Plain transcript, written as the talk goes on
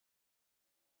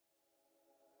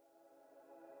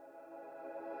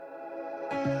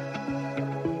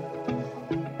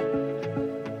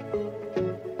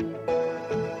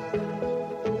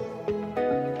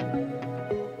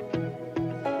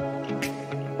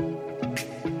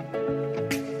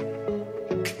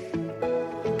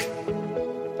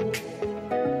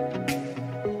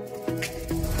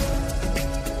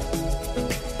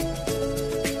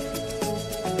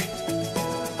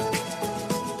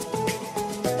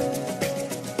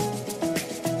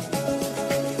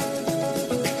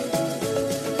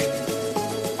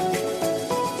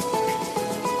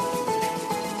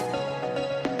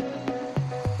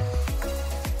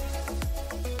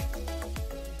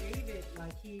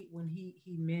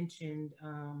he mentioned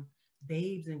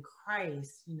babes in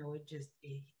Christ, you know, it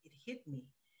hit me.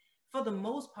 For the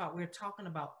most part, we're talking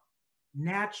about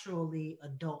naturally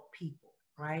adult people,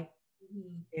 right?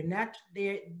 They're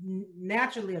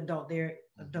naturally adult. They're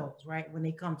adults, right? When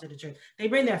they come to the church, they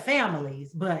bring their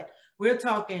families, but we're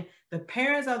talking the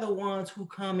parents are the ones who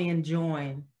come in,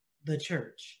 join the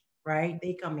church, right?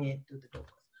 They come in through the doors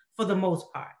for the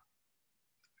most part.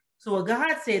 So what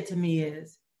God said to me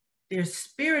is they're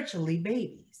spiritually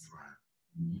babies.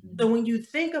 Right. So when you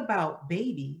think about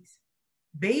babies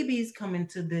come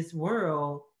into this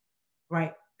world,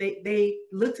 right? They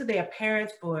look to their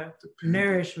parents for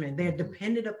nourishment. They're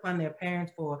dependent upon their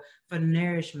parents for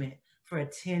nourishment, for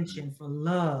attention, for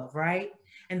love, right?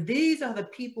 And these are the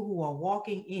people who are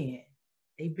walking in.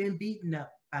 They've been beaten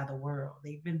up by the world.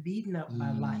 They've been beaten up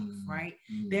by life, right?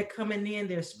 They're coming in,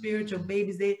 they're spiritual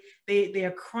babies.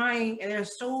 They're crying, and their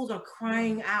souls are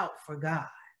crying out for God.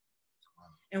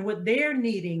 And what they're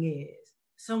needing is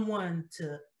someone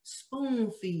to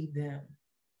spoon feed them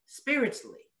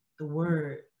spiritually, the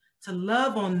word, to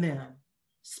love on them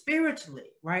spiritually,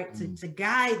 right? To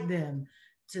guide them,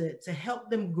 to help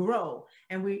them grow.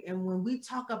 And when we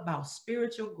talk about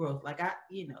spiritual growth, like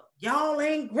y'all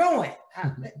ain't growing.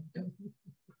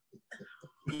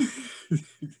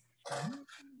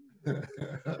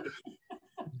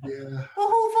 Yeah. Well,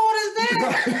 who fault is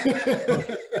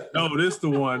that? No, this the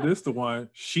one.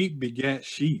 Sheep begat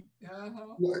sheep.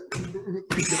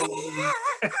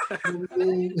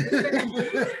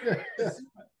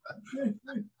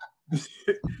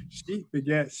 Sheep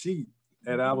begat sheep.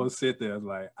 And I would sit there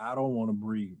like, I don't want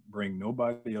to bring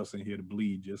nobody else in here to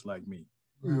bleed just like me.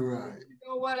 Right. You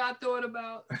know what I thought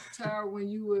about, Tara, when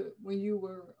you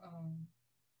were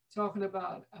talking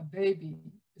about a baby,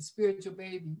 a spiritual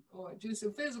baby, or just a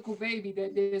physical baby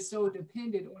that they're so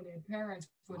dependent on their parents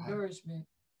for nourishment.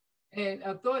 And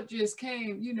a thought just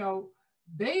came, you know,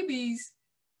 babies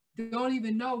don't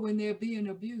even know when they're being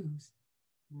abused.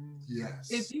 Yes.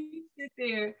 If you sit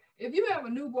there, if you have a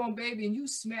newborn baby and you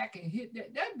smack and hit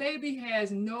that baby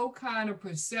has no kind of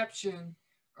perception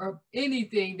or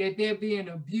anything that they're being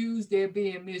abused, they're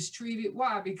being mistreated.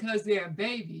 Why? Because they're a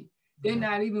baby. They're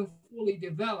not even fully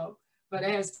developed. But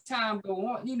as time go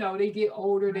on, you know, they get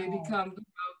older, they become,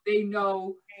 they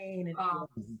know,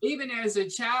 even as a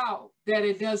child, that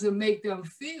it doesn't make them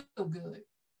feel good.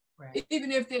 Right.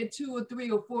 Even if they're 2 or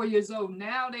 3 or 4 years old,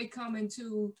 now they come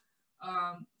into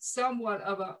somewhat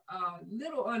of a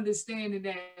little understanding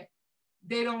that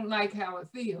they don't like how it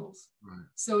feels. Right.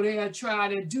 So they are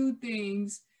trying to do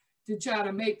things to try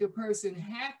to make the person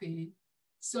happy,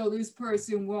 so this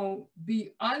person won't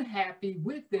be unhappy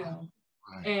with them.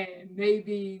 Right. And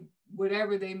maybe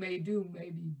whatever they may do,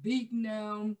 maybe beating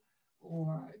them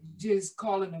or just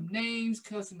calling them names,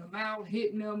 cussing them out,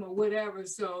 hitting them or whatever.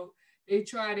 So they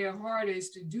try their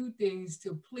hardest to do things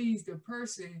to please the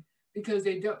person because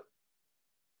they don't.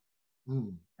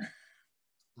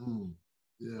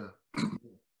 Yeah.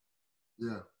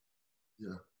 Yeah.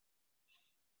 Yeah.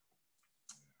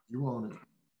 You want it.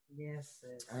 Yes,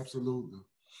 sir. Absolutely.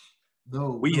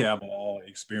 No, we have all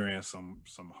experienced some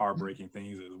heartbreaking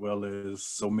things, as well as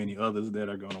so many others that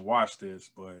are going to watch this.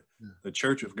 But the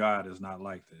Church of God is not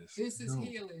like this. This is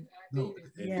healing.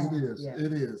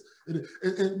 It is.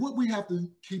 And what we have to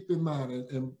keep in mind,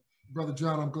 and Brother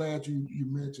John, I'm glad you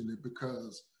mentioned it,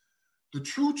 because the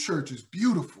true church is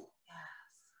beautiful.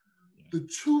 Yes.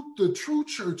 The true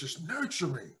church is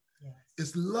nurturing. Yes.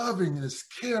 It's loving and it's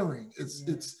caring. It's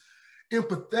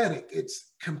empathetic.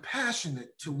 It's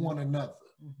compassionate to one another.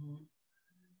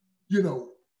 You know,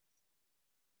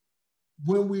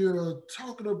 when we are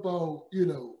talking about, you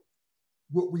know,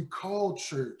 what we call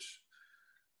church,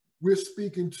 we're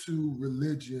speaking to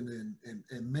religion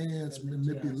and man's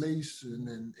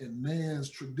manipulation and man's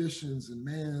traditions and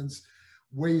man's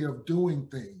way of doing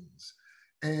things.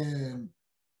 And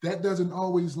that doesn't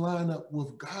always line up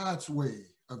with God's way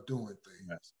of doing things.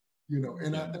 Yes. You know,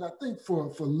 and I think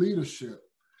for leadership,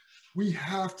 we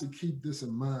have to keep this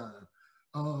in mind.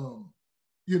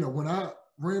 You know, when I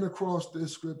ran across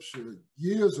this scripture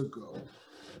years ago,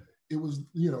 it was,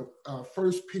 you know,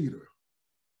 1 Peter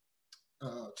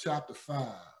chapter 5.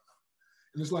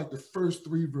 And it's like the first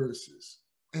 3 verses.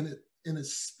 And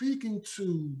it's speaking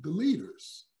to the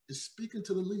leaders. It's speaking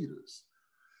to the leaders.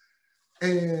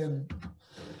 And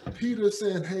Peter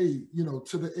saying, hey, you know,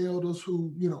 to the elders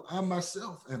who, you know, I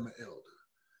myself am an elder,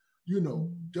 you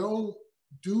know, don't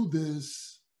do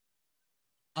this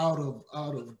out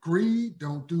of greed.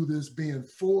 Don't do this being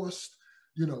forced,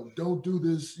 you know, don't do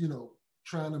this, you know,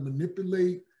 trying to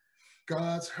manipulate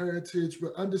God's heritage,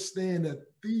 but understand that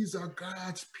these are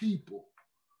God's people.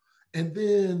 And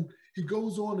then he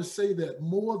goes on to say that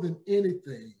more than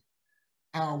anything,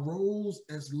 our roles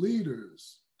as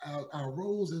leaders, our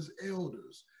roles as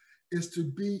elders, is to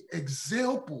be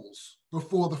examples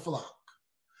before the flock.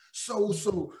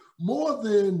 So more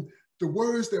than the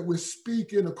words that we're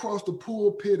speaking across the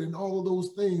pulpit and all of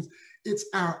those things, it's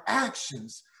our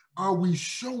actions. Are we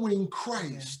showing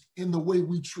Christ in the way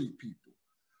we treat people?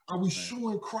 Are we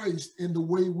showing Christ in the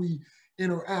way we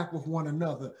interact with one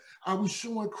another? Are we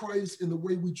showing Christ in the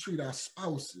way we treat our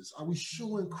spouses? Are we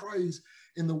showing Christ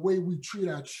in the way we treat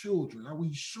our children? Are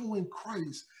we showing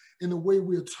Christ in the way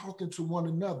we're talking to one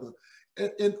another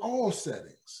in all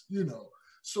settings, you know?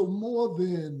 So more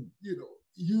than, you know,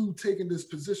 you taking this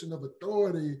position of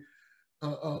authority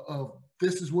of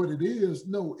this is what it is.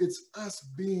 No, it's us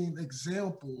being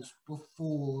examples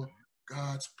before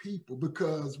God's people,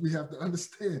 because we have to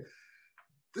understand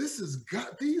this is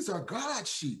God. These are God's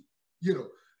sheep. You know,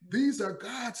 these are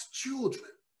God's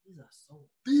children. These are souls.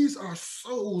 These are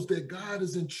souls that God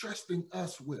is entrusting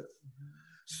us with.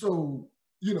 So,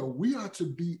 you know, we are to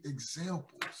be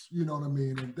examples, you know what I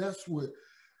mean? And that's what,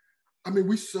 I mean,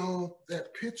 we saw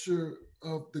that picture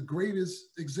of the greatest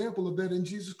example of that in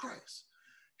Jesus Christ.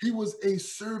 He was a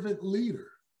servant leader.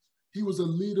 He was a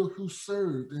leader who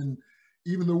served. And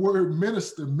even the word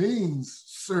minister means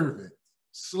servant,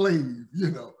 slave, you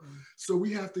know. So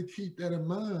we have to keep that in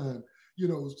mind. You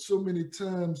know, so many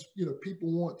times, you know,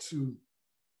 people want to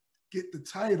get the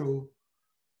title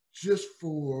just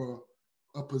for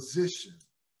a position,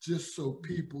 just so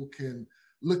people can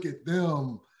look at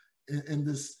them in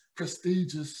this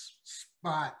prestigious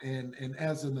spot and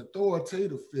as an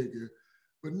authoritative figure.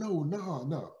 But no.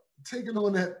 Taking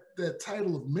on that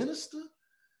title of minister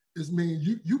is mean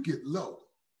you get low,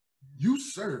 you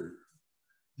serve,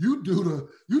 you do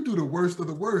the worst of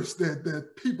the worst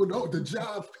that people don't, the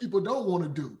jobs people don't want to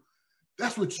do.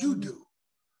 That's what you do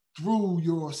through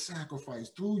your sacrifice,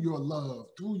 through your love,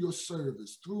 through your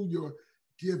service, through your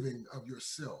giving of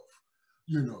yourself,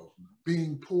 you know,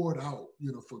 being poured out,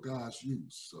 you know, for God's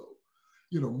use. So,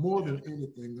 you know, more than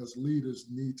anything, us leaders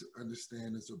need to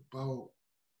understand it's about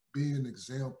being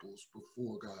examples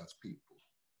before God's people.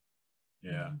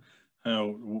 Yeah. You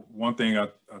know, one thing I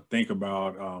think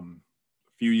about, a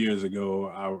few years ago,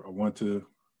 I went to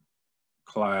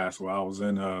class where I was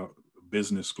in a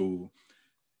business school.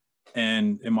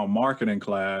 And in my marketing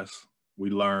class, we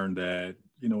learned that,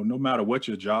 you know, no matter what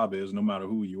your job is, no matter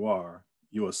who you are,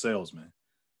 you're a salesman.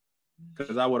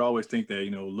 Because I would always think that,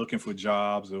 you know, looking for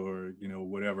jobs or, you know,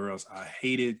 whatever else, I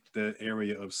hated the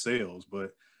area of sales.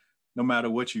 But no matter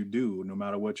what you do, no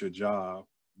matter what your job,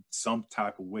 some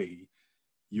type of way,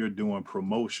 you're doing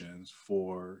promotions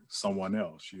for someone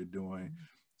else. You're doing,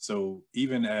 so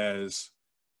even as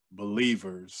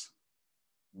believers,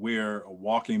 we're a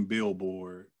walking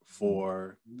billboard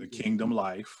for the kingdom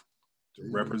life,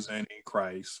 representing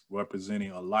Christ,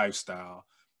 representing a lifestyle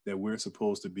that we're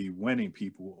supposed to be winning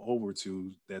people over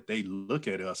to, that they look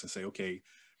at us and say, okay,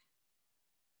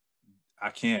 I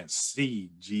can't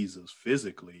see Jesus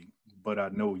physically, but I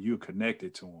know you're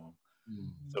connected to him.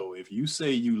 So if you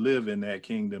say you live in that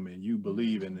kingdom and you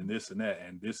believe in this and that,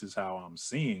 and this is how I'm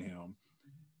seeing him,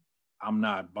 I'm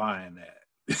not buying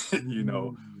that, you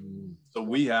know? So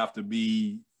we have to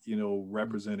be, you know,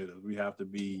 representatives. We have to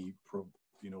be,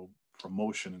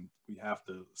 promotion. We have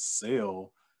to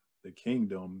sell the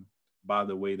kingdom by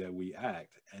the way that we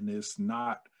act. And it's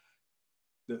not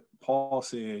that Paul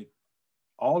said,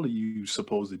 all of you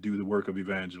supposed to do the work of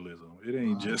evangelism. It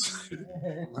ain't just,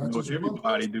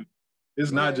 everybody do.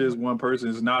 It's not just one person.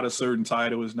 It's not a certain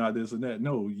title. It's not this and that.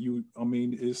 No,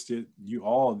 it's just, you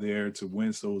all there to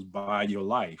win souls by your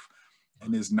life.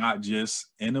 And it's not just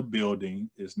in a building.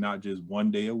 It's not just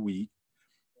one day a week.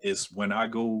 It's when I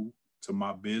go to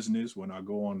my business, when I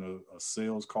go on a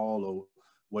sales call or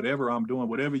whatever I'm doing,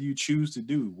 whatever you choose to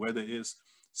do, whether it's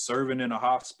serving in a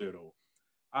hospital.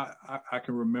 I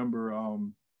can remember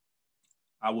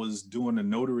I was doing a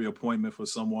notary appointment for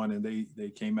someone, and they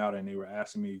came out and they were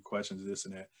asking me questions, this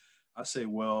and that. I say,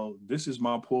 well, this is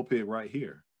my pulpit right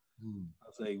here.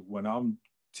 I say, when I'm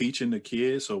teaching the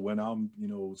kids or when I'm,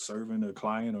 serving a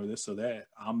client or this or that,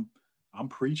 I'm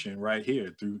preaching right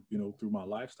here through my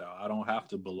lifestyle. I don't have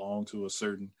to belong to a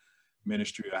certain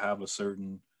ministry. I have a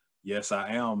certain, yes,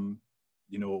 I am,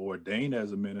 ordained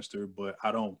as a minister, but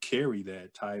I don't carry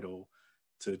that title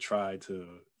to try to,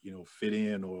 fit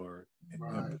in or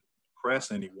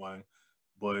impress anyone.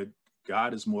 But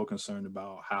God is more concerned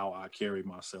about how I carry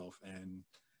myself and,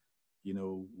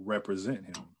 represent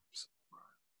him.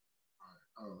 Right.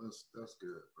 Oh, that's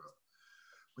good,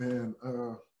 bro. Man,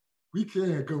 we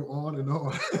can go on and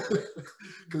on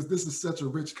because this is such a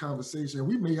rich conversation.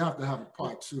 We may have to have a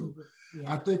part two.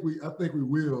 Yeah. I think we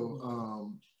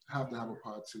will have to have a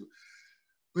part two.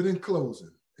 But in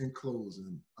closing,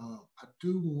 I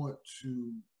do want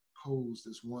to pose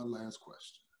this one last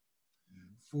question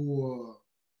for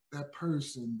that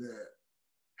person that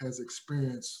has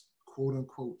experienced quote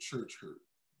unquote church hurt.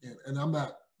 And I'm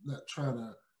not trying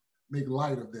to make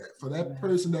light of that. For that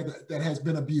person that has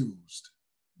been abused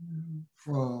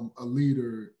from a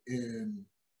leader in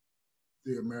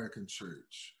the American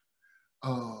church.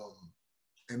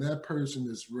 And that person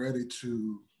is ready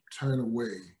to turn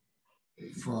away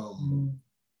from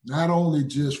not only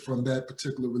just from that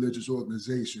particular religious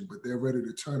organization, but they're ready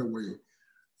to turn away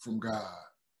from God.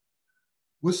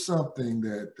 What's something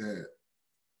that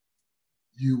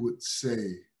you would say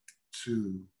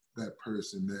to that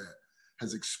person that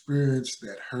has experienced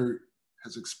that hurt,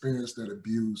 has experienced that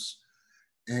abuse,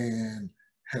 and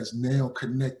has now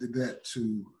connected that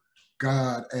to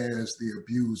God as the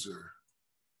abuser?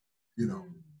 You know,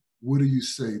 what do you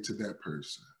say to that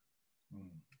person?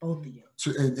 Both of you.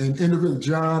 So, and individual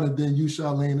John, and then you,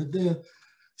 Charlene, and then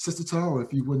Sister Tara,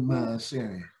 if you wouldn't mind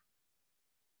sharing.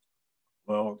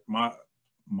 Well, my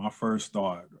first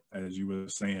thought, as you were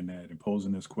saying that and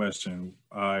posing this question,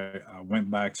 I went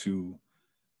back to,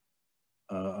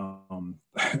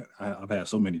 I've had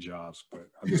so many jobs, but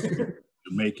I just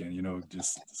Jamaican, you know,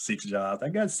 just 6 jobs. I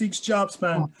got 6 jobs,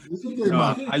 man.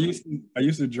 I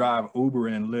used to drive Uber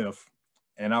and Lyft,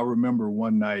 and I remember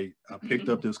one night I picked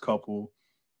up this couple.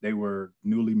 They were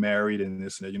newly married, and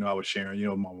this, you know, I was sharing, you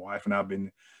know, my wife and I've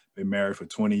been married for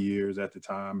 20 years at the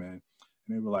time, and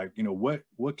they were like, you know,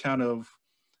 what kind of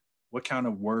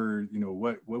word, you know,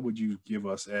 what would you give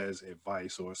us as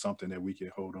advice or something that we could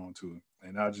hold on to?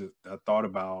 And I thought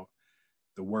about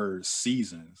the word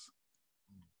seasons.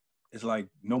 It's like,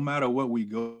 no matter what we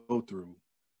go through,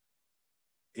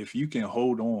 if you can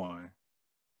hold on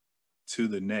to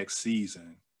the next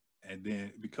season, and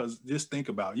then, because just think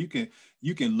about, you can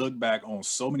look back on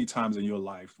so many times in your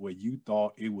life where you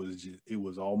thought it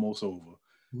was almost over.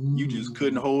 You just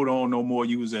couldn't hold on no more.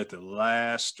 You was at the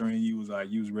last string. You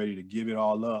was ready to give it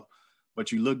all up.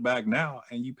 But you look back now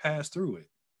and you pass through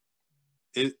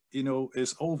it. You know,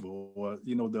 it's over. Or,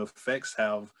 you know, the effects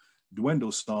have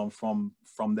dwindled some from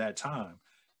that time.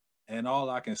 And all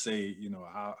I can say, you know,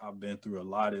 I've been through a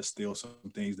lot. There's still some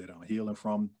things that I'm healing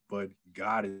from, but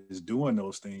God is doing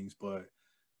those things. But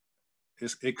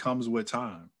it comes with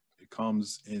time. It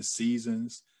comes in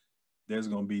seasons. There's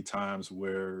going to be times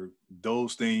where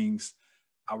those things,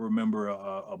 I remember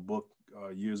a book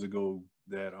years ago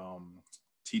that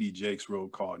T.D. Jakes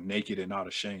wrote called Naked and Not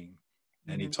Ashamed.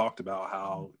 And he talked about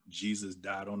how Jesus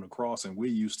died on the cross, and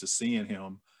we're used to seeing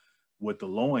him with the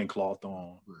loincloth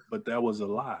on, but that was a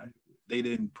lie. They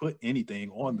didn't put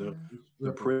anything on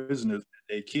the prisoners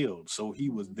that they killed. So he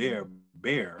was there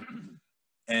bare.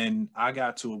 And I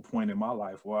got to a point in my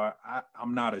life where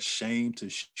I'm not ashamed to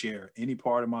share any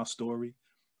part of my story,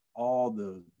 all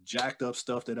the jacked up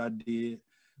stuff that I did,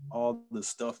 all the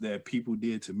stuff that people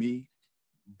did to me,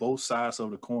 both sides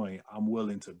of the coin. I'm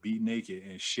willing to be naked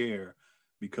and share,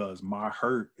 because my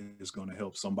hurt is going to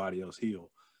help somebody else heal.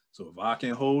 So if I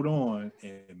can hold on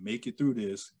and make it through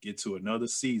this, get to another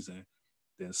season,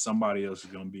 then somebody else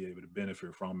is going to be able to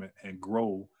benefit from it and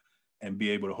grow and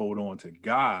be able to hold on to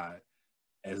God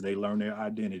as they learn their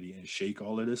identity and shake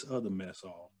all of this other mess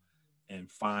off and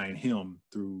find him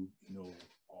through, you know,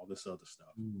 all this other stuff.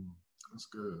 That's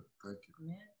good. Thank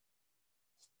you.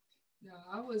 Now,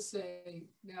 I would say,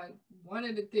 now, one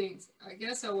of the things, I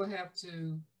guess I would have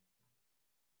to,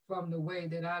 from the way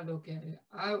that I look at it,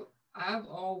 I've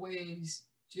always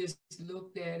just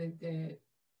looked at it that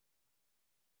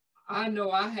I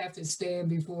know I have to stand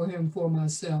before him for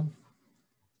myself.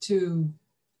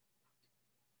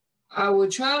 I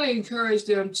would try to encourage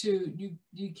them to,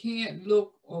 you can't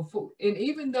look, and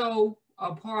even though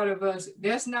a part of us,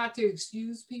 that's not to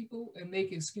excuse people and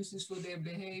make excuses for their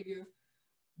behavior,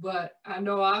 but I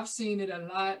know I've seen it a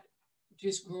lot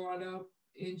just growing up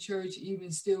in church,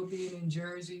 even still being in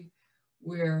Jersey,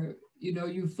 where, you know,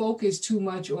 you focus too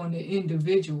much on the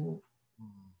individual.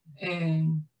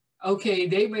 And okay,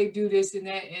 they may do this and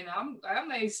that, and I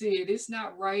may say it's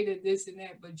not right or this and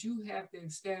that, but you have to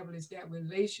establish that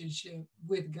relationship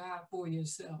with God for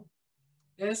yourself.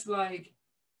 That's like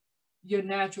your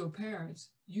natural parents.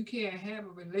 You can't have a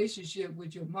relationship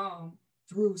with your mom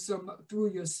through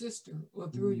your sister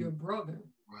or through your brother.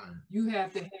 Right. You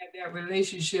have to have that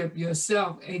relationship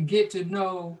yourself and get to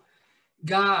know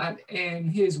God and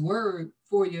his word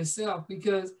for yourself.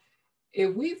 Because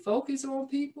if we focus on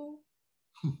people,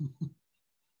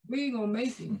 we ain't gonna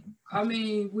make it. I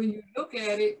mean, when you look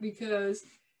at it, because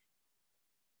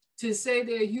to say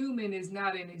they're human is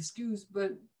not an excuse,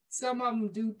 but some of them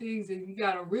do things, and you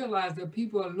got to realize that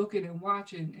people are looking and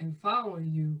watching and following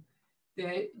you,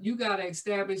 that you got to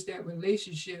establish that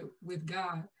relationship with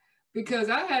God. Because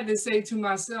I had to say to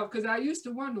myself, because I used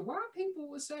to wonder why people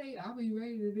would say, I'll be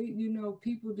ready to be, you know,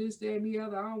 people this, that, and the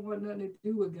other. I don't want nothing to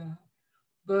do with God.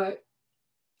 But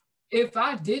if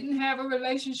I didn't have a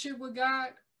relationship with God,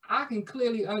 I can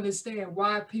clearly understand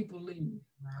why people leave.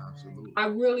 Absolutely. I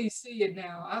really see it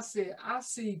now. I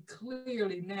see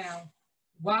clearly now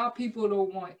why people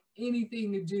don't want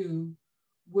anything to do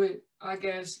with, I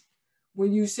guess,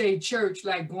 when you say church,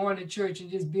 like going to church and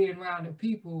just being around the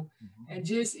people. And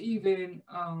just even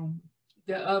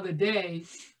the other day,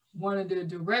 one of the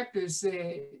directors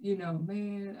said, you know,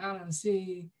 man, I don't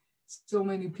see so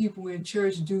many people in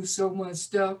church do so much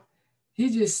stuff. He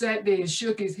just sat there and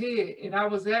shook his head. And I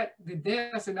was at the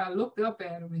desk and I looked up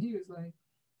at him and he was like,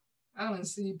 I don't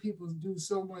see people do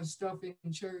so much stuff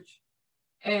in church.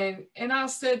 And I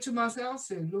said to myself, I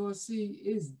said, Lord, see,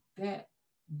 is that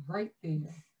right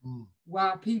there?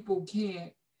 Why people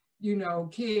can't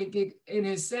get, and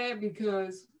it's sad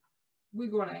because we're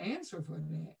going to answer for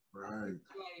that. Right.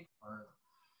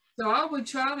 So I would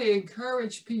try to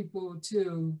encourage people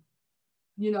to,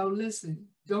 you know, listen,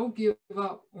 don't give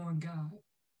up on God.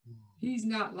 He's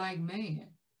not like man.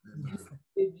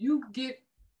 If you get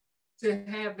to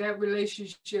have that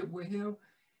relationship with him,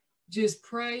 just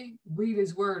pray, read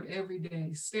his word every day,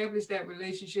 establish that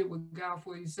relationship with God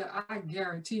for yourself. I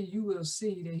guarantee you will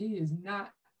see that he is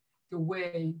not the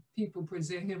way people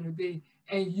present him to be.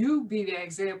 And you be the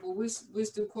example. What's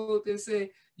the quote that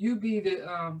said, you be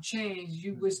the change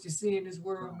you wish to see in this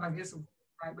world? I guess I'm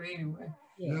right, but anyway.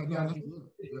 Yeah, no,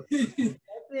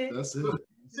 that's it.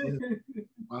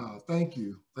 Wow, thank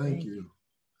you.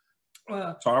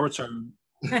 So I return.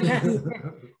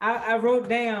 I wrote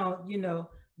down, you know,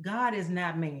 God is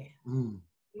not man,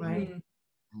 right?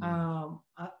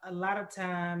 A lot of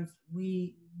times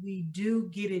we do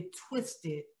get it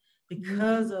twisted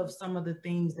because of some of the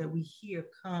things that we hear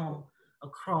come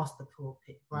across the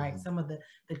pulpit, right? Some of the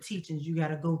teachings, you got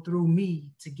to go through me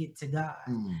to get to God.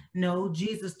 No,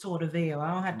 Jesus tore the veil.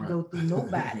 I don't have to go through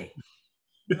nobody.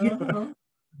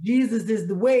 Jesus is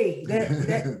the way.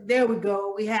 There we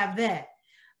go. We have that.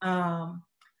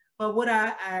 But what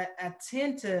I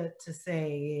tend to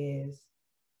say is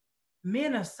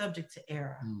men are subject to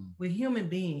error. We're human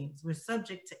beings. We're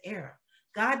subject to error.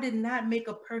 God did not make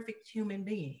a perfect human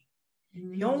being.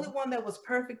 The only one that was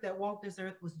perfect that walked this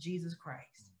earth was Jesus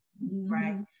Christ,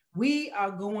 right? We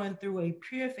are going through a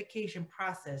purification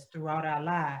process throughout our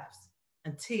lives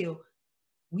until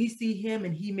we see him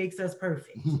and he makes us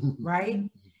perfect, right?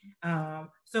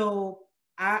 So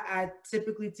I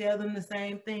typically tell them the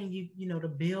same thing, you know, to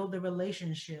build the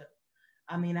relationship.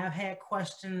 I mean, I've had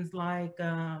questions like,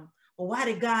 well, why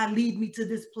did God lead me to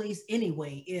this place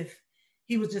anyway, if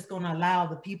he was just going to allow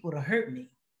the people to hurt me?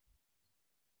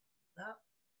 Well,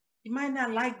 you might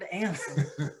not like the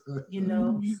answer, you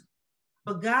know,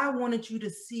 but God wanted you to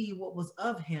see what was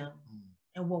of him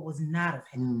and what was not of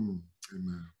him.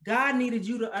 God needed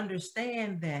you to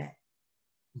understand that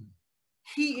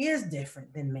he is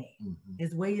different than man.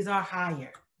 His ways are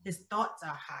higher. His thoughts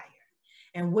are higher.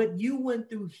 And what you went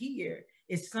through here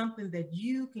is something that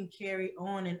you can carry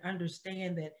on and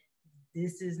understand that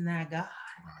this is not God.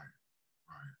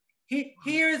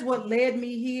 Here is what led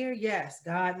me here. Yes,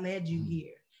 God led you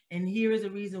here. And here is a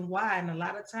reason why. And a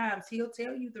lot of times he'll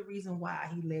tell you the reason why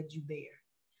he led you there.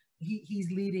 He's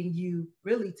leading you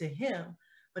really to him,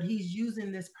 but he's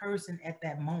using this person at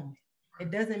that moment.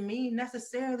 It doesn't mean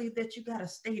necessarily that you got to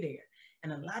stay there.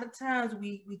 And a lot of times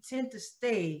we tend to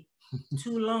stay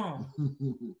too long.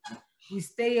 We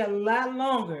stay a lot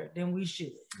longer than we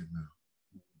should.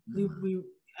 We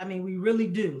really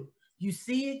do. You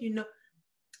see it, you know,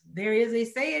 there is a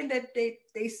saying that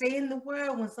they say in the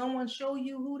world, when someone show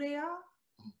you who they are,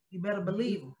 you better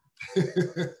believe them.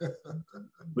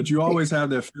 But you always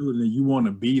have that feeling that you want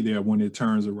to be there when it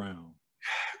turns around.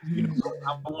 You know,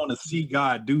 I want to see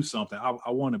God do something.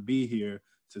 I want to be here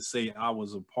to say I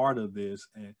was a part of this,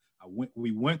 and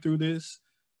we went through this,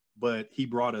 but he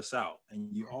brought us out. And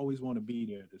you always want to be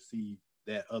there to see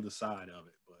that other side of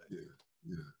it. But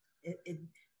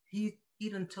He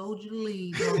done told you to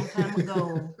leave a long time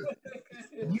ago.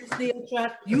 You still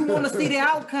try. You want to see the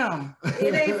outcome.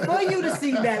 It ain't for you to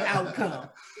see that outcome.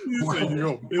 You said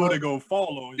you're gonna build it, gonna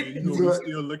fall on you. You're gonna be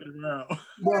still looking around.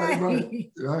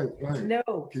 Right.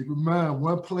 No. Keep in mind,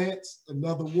 one plants,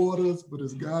 another waters, but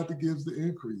it's God that gives the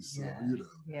increase. So, you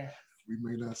know, we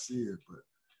may not see it, but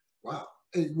wow.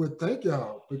 Hey, well, thank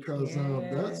y'all, because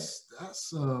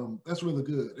that's really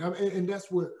good. I mean, and that's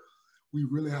what we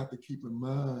really have to keep in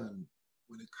mind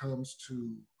when it comes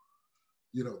to,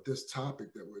 you know, this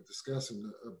topic that we're discussing,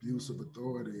 the abuse of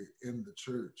authority in the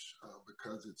church,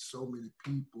 because it's so many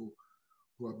people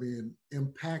who are being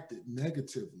impacted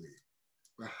negatively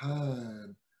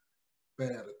behind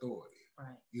bad authority,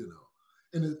 right? You know,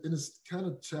 and it's kind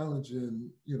of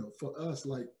challenging, you know, for us,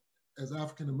 like as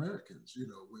African Americans, you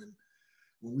know, when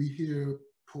we hear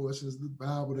portions of the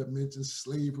Bible that mention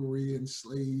slavery and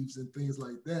slaves and things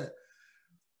like that,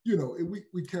 you know,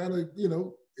 we kind of, you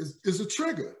know, it's a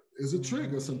trigger. It's a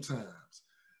trigger sometimes.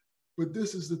 But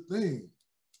this is the thing.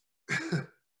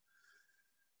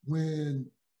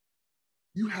 When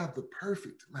you have the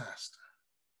perfect master,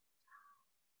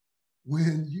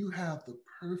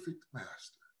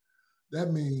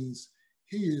 that means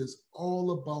he is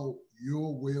all about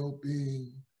your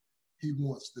well-being. He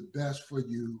wants the best for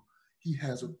you. He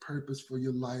has a purpose for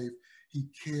your life. He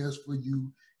cares for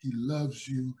you. He loves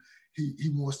you. He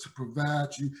wants to provide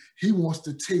you. He wants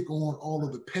to take on all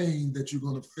of the pain that you're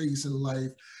going to face in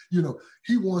life. You know,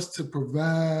 he wants to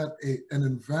provide an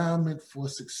environment for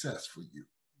success for you.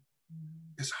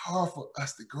 It's hard for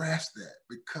us to grasp that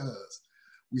because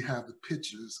we have the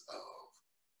pictures of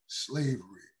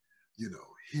slavery, you know,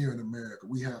 here in America.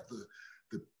 We have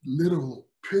the literal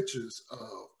pictures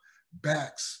of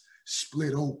backs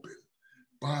split open,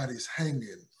 bodies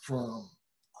hanging from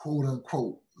quote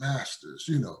unquote masters,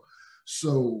 you know.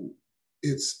 So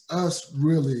it's us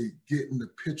really getting the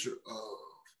picture of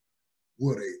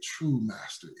what a true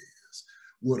master is,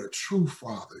 what a true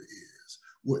father is,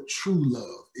 what true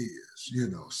love is, you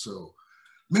know. So,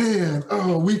 man,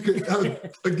 we could,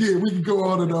 again, we can go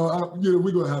on and on. You know,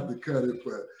 we're going to have to cut it,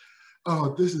 but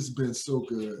this has been so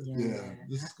good. Yeah,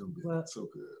 this is going to be so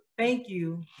good. Thank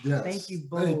you. Yes. Thank you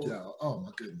both. Thank y'all. Oh,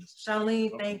 my goodness.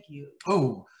 Charlene, thank you.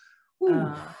 Oh,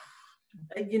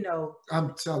 you know,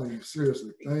 I'm telling you,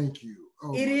 seriously, thank you.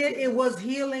 Oh, it was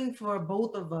healing for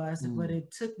both of us, but it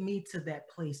took me to that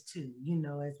place too, you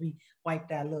know, as we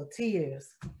wiped our little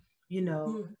tears, you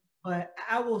know. But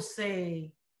I will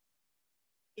say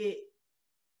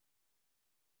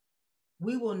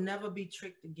we will never be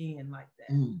tricked again like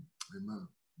that. Amen.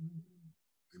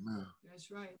 Amen. That's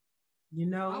right. You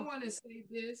know, I want to say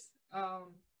this,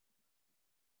 and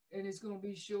it's going to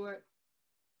be short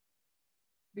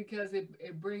because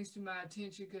it brings to my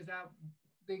attention, because I've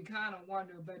been kind of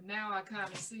wondering, but now I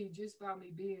kind of see just by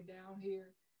me being down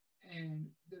here, and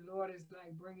the Lord is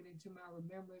like bringing it to my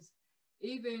remembrance.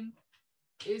 Even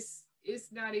it's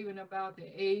not even about the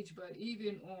age, but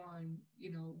even on,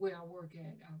 you know, where I work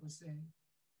at, I would say,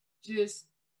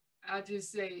 I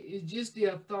just say it's just the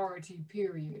authority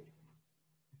period.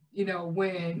 You know,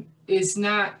 when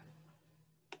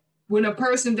a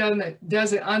person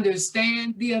doesn't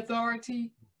understand the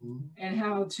authority and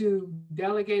how to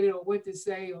delegate it or what to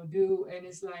say or do, and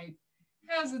it's like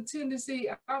has a tendency.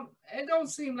 It don't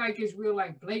seem like it's real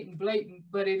like blatant,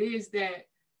 but it is that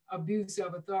abuse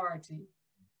of authority.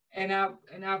 And I'm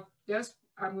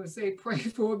gonna say pray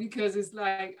for it, because it's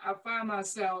like I find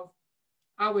myself,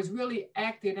 I was really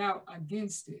acting out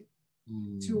against it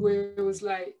to where it was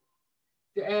like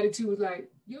the attitude was like,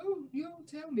 you don't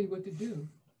tell me what to do.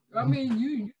 I mean,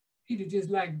 you need to just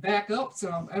like back up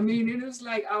some. I mean, it was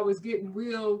like I was getting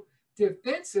real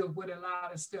defensive with a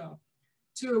lot of stuff,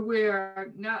 to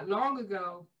where not long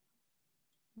ago,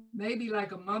 maybe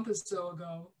like a month or so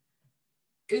ago,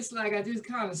 it's like I just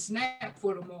kind of snapped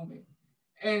for the moment.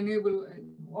 And it was like,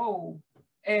 whoa.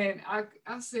 And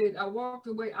I said, I walked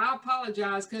away. I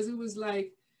apologized, because it was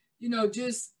like, you know,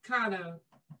 just kind of,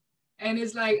 and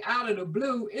it's like out of the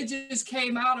blue, it just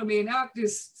came out of me, and I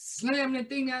just slammed the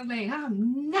thing. I was like,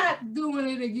 I'm not doing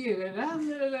it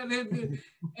again.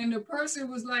 And the person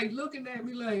was like looking at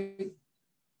me like,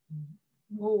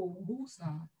 whoa, who's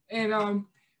that? And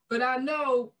but I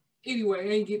know, anyway,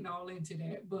 I ain't getting all into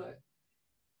that, but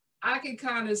I can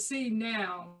kind of see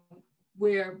now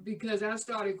where, because I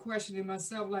started questioning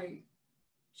myself, like,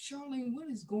 Charlene, what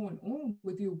is going on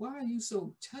with you? Why are you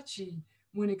so touchy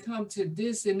when it comes to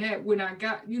this and that? When I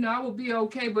got, you know, I would be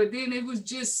okay, but then it was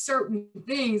just certain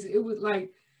things. It was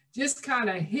like, just kind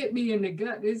of hit me in the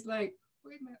gut. It's like,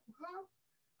 wait a minute, huh?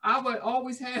 I would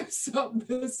always have something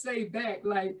to say back.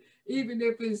 Like, even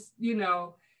if it's, you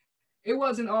know, it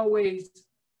wasn't always,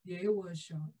 yeah, it was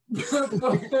Sean.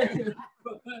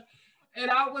 And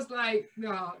I was like,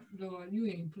 no, Lord, you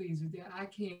ain't pleased with that. I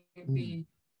can't be,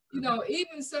 you know,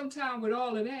 even sometime with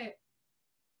all of that,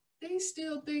 they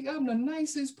still think I'm the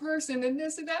nicest person and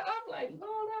this and that. I'm like,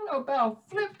 Lord, I'm about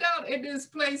flipped out in this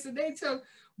place. And they took,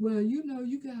 well, you know,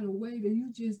 you got to wait and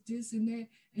you just this and that,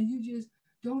 and you just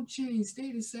don't change,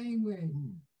 stay the same way.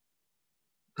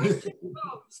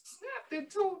 Snapped it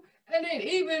too. And then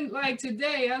even like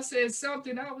today, I said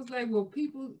something, I was like, well,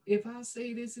 people, if I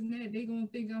say this and that, they're going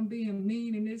to think I'm being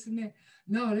mean and this and that.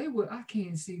 No, they would, I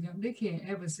can't see them. They can't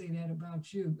ever say that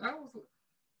about you. I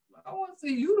want to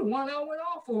see you the one I went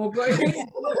off on,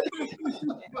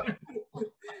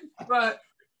 but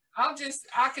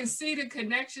I can see the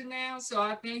connection now. So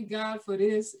I thank God for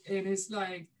this. And it's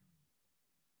like,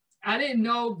 I didn't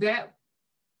know that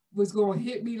was going to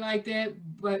hit me like that,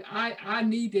 but I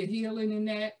need the healing in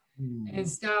that and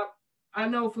stop. I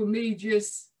know for me,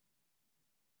 just,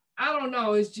 I don't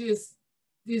know, it's just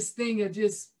this thing of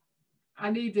just,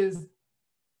 I need to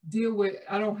deal with,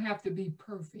 I don't have to be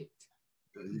perfect.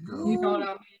 There you go. You know what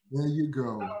I mean? There you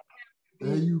go.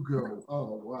 There you go.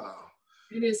 Oh, wow.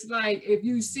 And it's like, if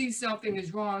you see something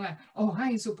is wrong, like, oh, I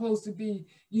ain't supposed to be,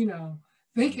 you know,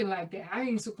 thinking like that. I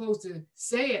ain't supposed to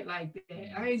say it like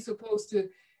that. I ain't supposed to,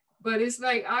 but it's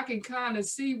like, I can kind of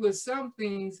see with some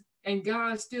things, and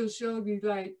God still showed me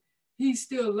like, he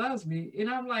still loves me. And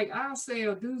I'm like, I'll say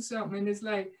or do something, and it's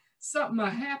like, something will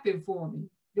happen for me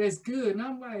that's good. And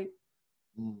I'm like,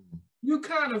 you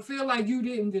kind of feel like you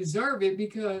didn't deserve it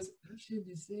because I shouldn't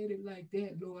have said it like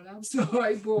that, Lord. I'm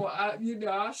sorry, boy. I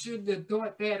shouldn't have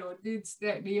thought that or did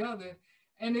that and the other.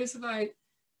 And it's like,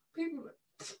 people,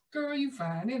 girl, you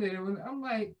fine. And I'm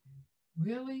like,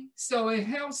 really? So it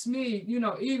helps me, you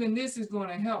know, even this is going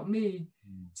to help me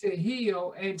to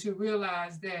heal and to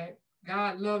realize that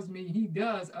God loves me. He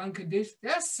does unconditional.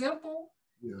 That's simple.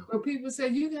 Yeah. But people say,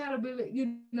 you got to believe,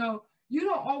 you know, you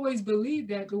don't always believe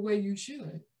that the way you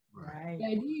should. Right.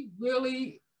 And he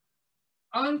really,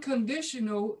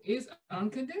 unconditional is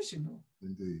unconditional.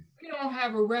 Indeed. You don't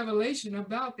have a revelation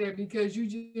about that because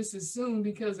you just assume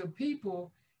because of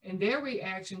people and their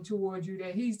reaction towards you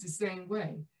that he's the same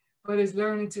way. But it's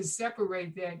learning to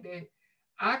separate that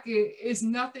it's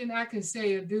nothing I can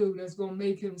say or do that's going to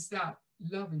make him stop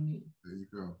loving me. There you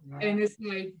go. And it's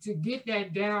like to get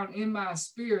that down in my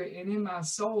spirit and in my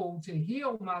soul, to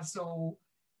heal my soul,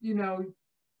 you know,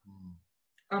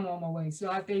 I'm on my way. So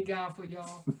I thank God for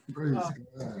y'all. Praise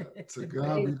God. To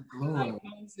God be the glory.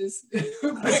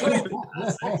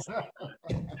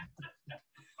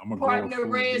 I'm part in the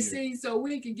Red Sea so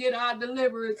we can get our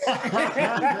deliverance.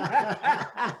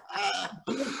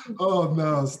 Oh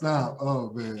no, stop.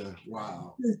 Oh man.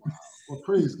 Wow. Well,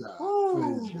 praise God.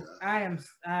 Praise God. I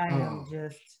am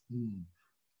just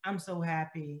I'm so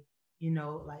happy, you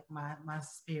know, like my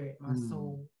spirit, my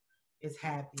soul is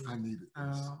happy. I needed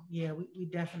this. Yeah, we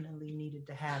definitely needed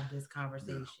to have this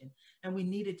conversation. And we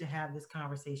needed to have this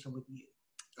conversation with you.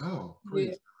 Oh,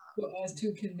 praise God. For us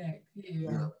to connect.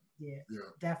 Yeah,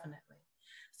 definitely.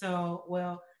 So,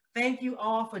 well, thank you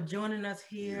all for joining us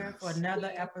here for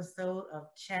another episode of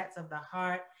Chats of the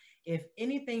Heart. If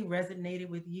anything resonated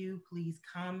with you, please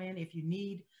comment. If you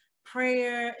need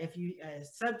prayer, if you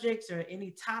subjects or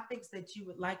any topics that you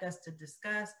would like us to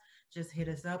discuss, just hit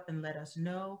us up and let us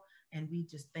know. And we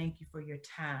just thank you for your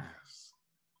time. Yes.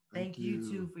 Thank you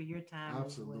too for your time.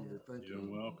 Absolutely. As well. Thank you.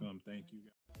 You're welcome. Thank you.